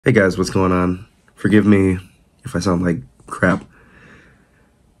Hey guys, what's going on? Forgive me if I sound like crap.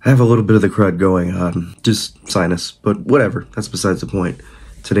 I have a little bit of the crud going on, just sinus, but whatever, that's besides the point.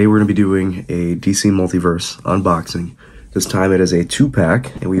 Today we're going to be doing a DC Multiverse unboxing. This time it is a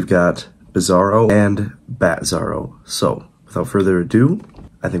 2-pack, and we've got Bizarro and Batzarro. So, without further ado,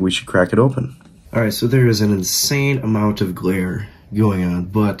 I think we should crack it open. Alright, so there is an insane amount of glare going on,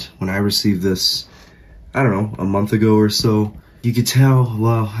 but when I received this, I don't know, a month ago or so, you could tell,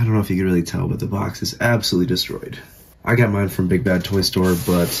 well, I don't know if you could really tell, but the box is absolutely destroyed. I got mine from Big Bad Toy Store,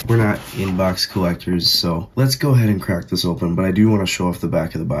 but we're not in-box collectors, so let's go ahead and crack this open. But I do want to show off the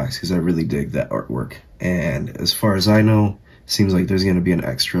back of the box because I really dig that artwork. And as far as I know, it seems like there's going to be an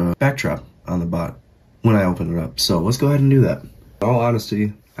extra backdrop on the bot when I open it up. So let's go ahead and do that. In all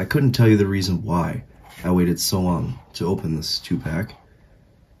honesty, I couldn't tell you the reason why I waited so long to open this 2-pack.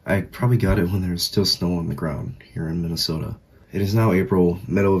 I probably got it when there was still snow on the ground here in Minnesota. It is now April,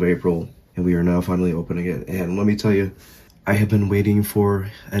 middle of April, and we are now finally opening it. And let me tell you, I have been waiting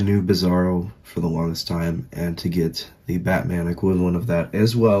for a new Bizarro for the longest time, and to get the Batman equivalent of that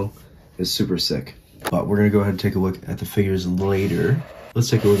as well is super sick. But we're gonna go ahead and take a look at the figures later. Let's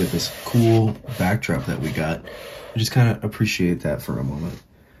take a look at this cool backdrop that we got. I just kind of appreciate that for a moment.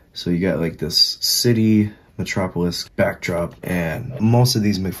 So you got like this city Metropolis backdrop, and most of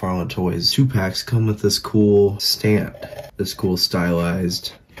these McFarlane toys 2-packs come with this cool stand, this cool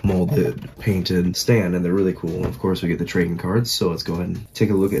stylized, molded, painted stand, and they're really cool. And of course we get the trading cards, so let's go ahead and take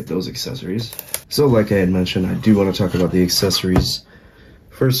a look at those accessories. So like I had mentioned, I do want to talk about the accessories.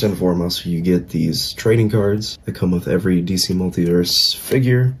 First and foremost, you get these trading cards that come with every DC Multiverse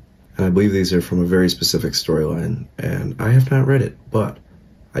figure, and I believe these are from a very specific storyline, and I have not read it, but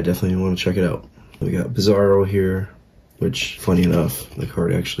I definitely want to check it out. We got Bizarro here, which, funny enough, the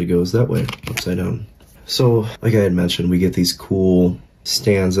card actually goes that way, upside down. So, like I had mentioned, we get these cool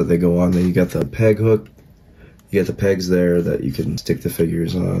stands that they go on. Then you got the peg hook. You get the pegs there that you can stick the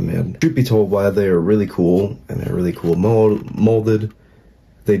figures on. And truth be told, while they are really cool, and they're really cool molded,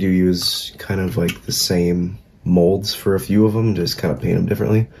 they do use kind of like the same molds for a few of them, just kind of paint them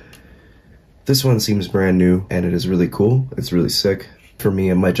differently. This one seems brand new, and it is really cool. It's really sick. For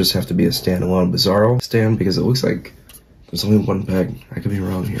me, it might just have to be a standalone Bizarro stand because it looks like there's only one peg. I could be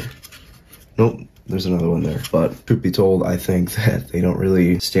wrong here. Nope, there's another one there. But truth be told, I think that they don't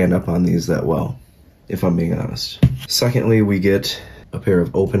really stand up on these that well, if I'm being honest. Secondly, we get a pair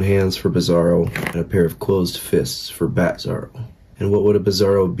of open hands for Bizarro and a pair of closed fists for Batzarro. And what would a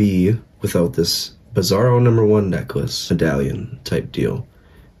Bizarro be without this Bizarro #1 necklace medallion type deal?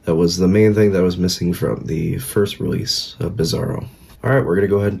 That was the main thing that was missing from the first release of Bizarro. Alright, we're going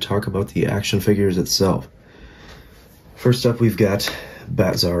to go ahead and talk about the action figures itself. First up, we've got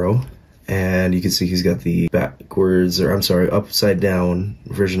Batzarro, and you can see he's got the upside down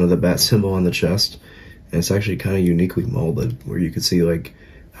version of the bat symbol on the chest. And it's actually kind of uniquely molded, where you can see like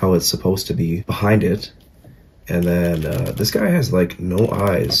how it's supposed to be behind it. And then this guy has like no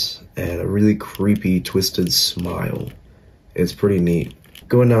eyes and a really creepy twisted smile. It's pretty neat.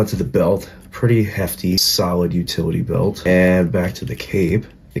 Going down to the belt, pretty hefty, solid utility belt. And back to the cape.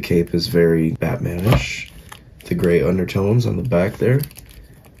 The cape is very Batman-ish. The gray undertones on the back there.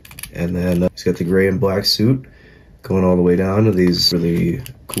 And then he's got the gray and black suit going all the way down to these really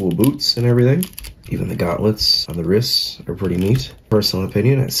cool boots and everything. Even the gauntlets on the wrists are pretty neat. Personal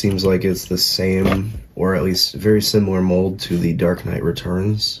opinion, it seems like it's the same, or at least very similar mold to the Dark Knight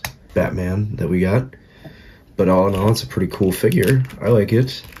Returns Batman that we got. But all in all, it's a pretty cool figure. I like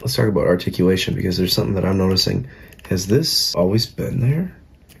it. Let's talk about articulation, because there's something that I'm noticing. Has this always been there?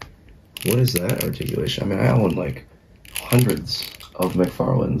 What is that articulation? I mean, I own like hundreds of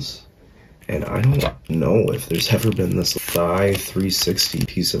McFarlanes, and I don't know if there's ever been this thigh 360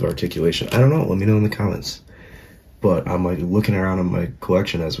 piece of articulation. I don't know. Let me know in the comments. But I'm like looking around in my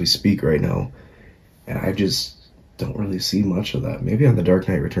collection as we speak right now, and I just don't really see much of that. Maybe on the Dark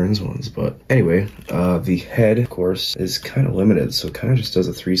Knight Returns ones, but anyway, the head, of course, is kind of limited, so it kind of just does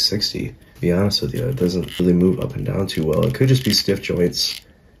a 360. To be honest with you, it doesn't really move up and down too well. It could just be stiff joints.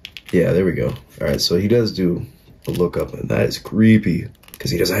 Yeah, there we go. All right, so he does do a look up, and that is creepy because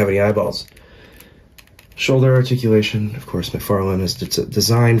he doesn't have any eyeballs. Shoulder articulation, of course, McFarlane is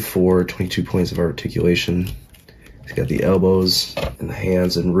designed for 22 points of articulation. He's got the elbows and the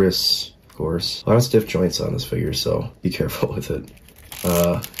hands and wrists. Course. A lot of stiff joints on this figure, so be careful with it.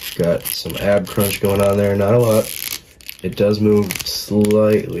 Got some ab crunch going on there, not a lot. It does move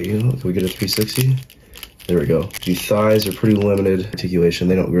slightly. Oh, can we get a 360? There we go. The thighs are pretty limited articulation.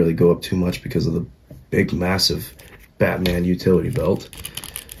 They don't really go up too much because of the big, massive Batman utility belt.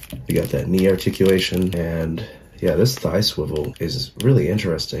 We got that knee articulation, and Yeah, this thigh swivel is really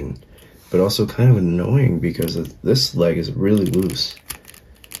interesting, but also kind of annoying because this leg is really loose.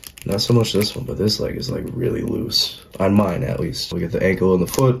 Not so much this one, but this leg is like really loose. On mine, at least. We get the ankle and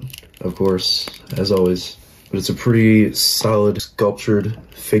the foot, of course, as always. But it's a pretty solid, sculptured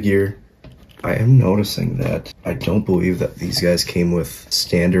figure. I am noticing that I don't believe that these guys came with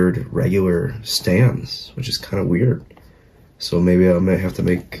standard, regular stands, which is kind of weird. So maybe I might have to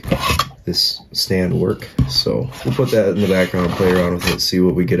make this stand work. So we'll put that in the background, play around with it, see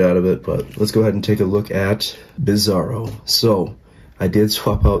what we get out of it. But let's go ahead and take a look at Bizarro. So I did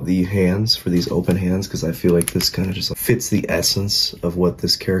swap out the hands for these open hands because I feel like this kind of just fits the essence of what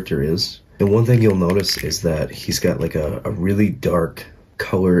this character is. And one thing you'll notice is that he's got like a really dark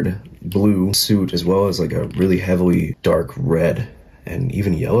colored blue suit, as well as like a really heavily dark red and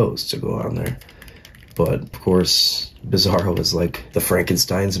even yellows to go on there. But of course, Bizarro is like the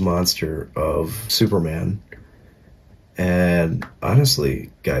Frankenstein's monster of Superman. And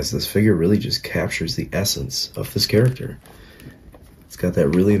honestly, guys, this figure really just captures the essence of this character. It's got that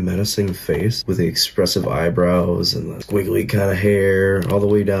really menacing face with the expressive eyebrows and the squiggly kind of hair, all the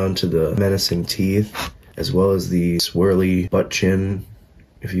way down to the menacing teeth, as well as the swirly butt chin,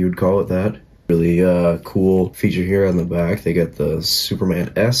 if you would call it that. Really cool feature here on the back. They got the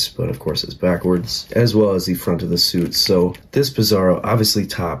Superman S, but of course it's backwards, as well as the front of the suit. So this Bizarro obviously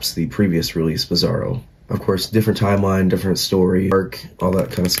tops the previous release Bizarro. Of course, different timeline, different story, arc, all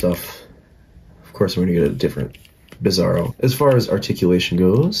that kind of stuff. Of course, we're gonna get a different Bizarro. As far as articulation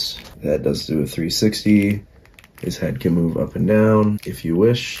goes, that does do a 360. His head can move up and down if you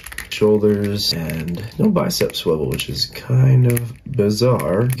wish. Shoulders and no bicep swivel, which is kind of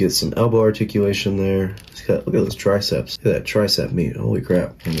bizarre. Get some elbow articulation there. He's got, look at those triceps. Look at that tricep meat. Holy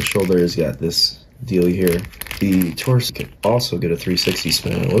crap. And the shoulder has got this deal here. The torso can also get a 360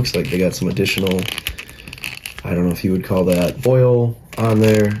 spin. It looks like they got some additional, I don't know if you would call that foil on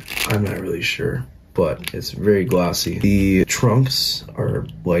there. I'm not really sure, but it's very glossy. The trunks are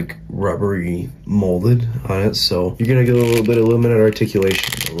like rubbery molded on it, so you're gonna get a little bit of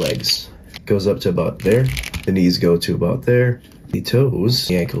articulation in the legs. Goes up to about there. The knees go to about there. The toes,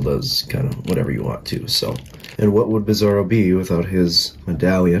 the ankle does kind of whatever you want to, so. And what would Bizarro be without his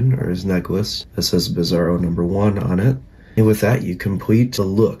medallion or his necklace that says Bizarro #1 on it? And with that, you complete the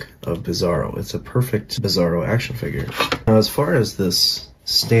look of Bizarro. It's a perfect Bizarro action figure. Now, as far as this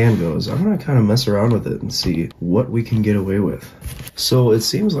stand goes, I'm gonna kind of mess around with it and see what we can get away with. So it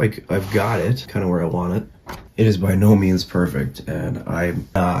seems like I've got it kind of where I want it. It is by no means perfect, and I'm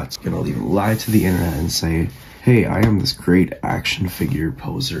not gonna lie to the internet and say, hey, I am this great action figure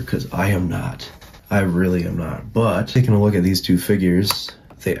poser, because I am not. I really am not. But taking a look at these two figures,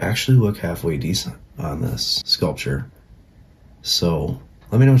 they actually look halfway decent on this sculpture. So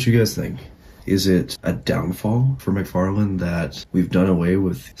let me know what you guys think. Is it a downfall for McFarlane that we've done away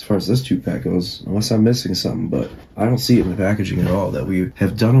with, as far as this 2-pack goes, unless I'm missing something, but I don't see it in the packaging at all, that we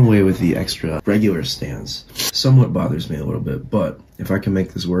have done away with the extra regular stands? Somewhat bothers me a little bit, but if I can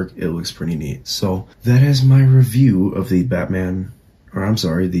make this work, it looks pretty neat. So that is my review of the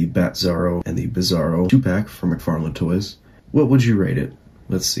the Bat-Zarro and the Bizarro 2-pack from McFarlane Toys. What would you rate it?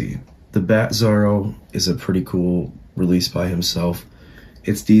 Let's see. The Bat-Zarro is a pretty cool release by himself.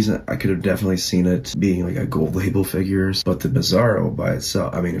 It's decent. I could have definitely seen it being like a gold label figures, but the Bizarro by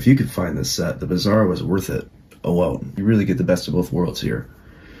itself, I mean, if you could find this set, the Bizarro was worth it alone. You really get the best of both worlds here.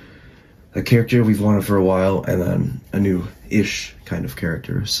 A character we've wanted for a while, and then a new-ish kind of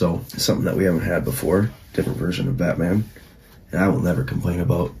character. So something that we haven't had before, different version of Batman. And I will never complain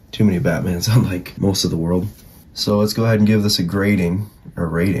about too many Batmans, unlike most of the world. So let's go ahead and give this a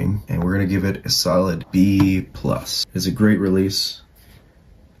rating, and we're gonna give it a solid B+. It's a great release.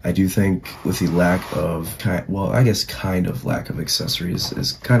 I do think with the lack of, kind of lack of accessories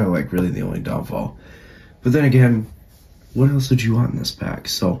is kind of like really the only downfall. But then again, what else did you want in this pack?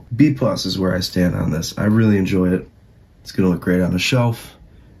 So B+ is where I stand on this. I really enjoy it. It's gonna look great on the shelf.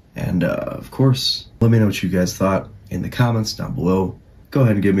 And of course, let me know what you guys thought in the comments down below. Go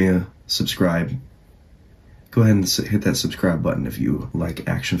ahead and give me a subscribe. Go ahead and hit that subscribe button if you like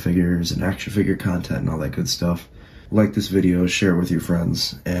action figures and action figure content and all that good stuff. Like this video, share it with your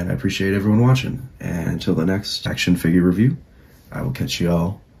friends, and I appreciate everyone watching. And until the next action figure review, I will catch you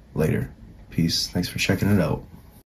all later. Peace. Thanks for checking it out.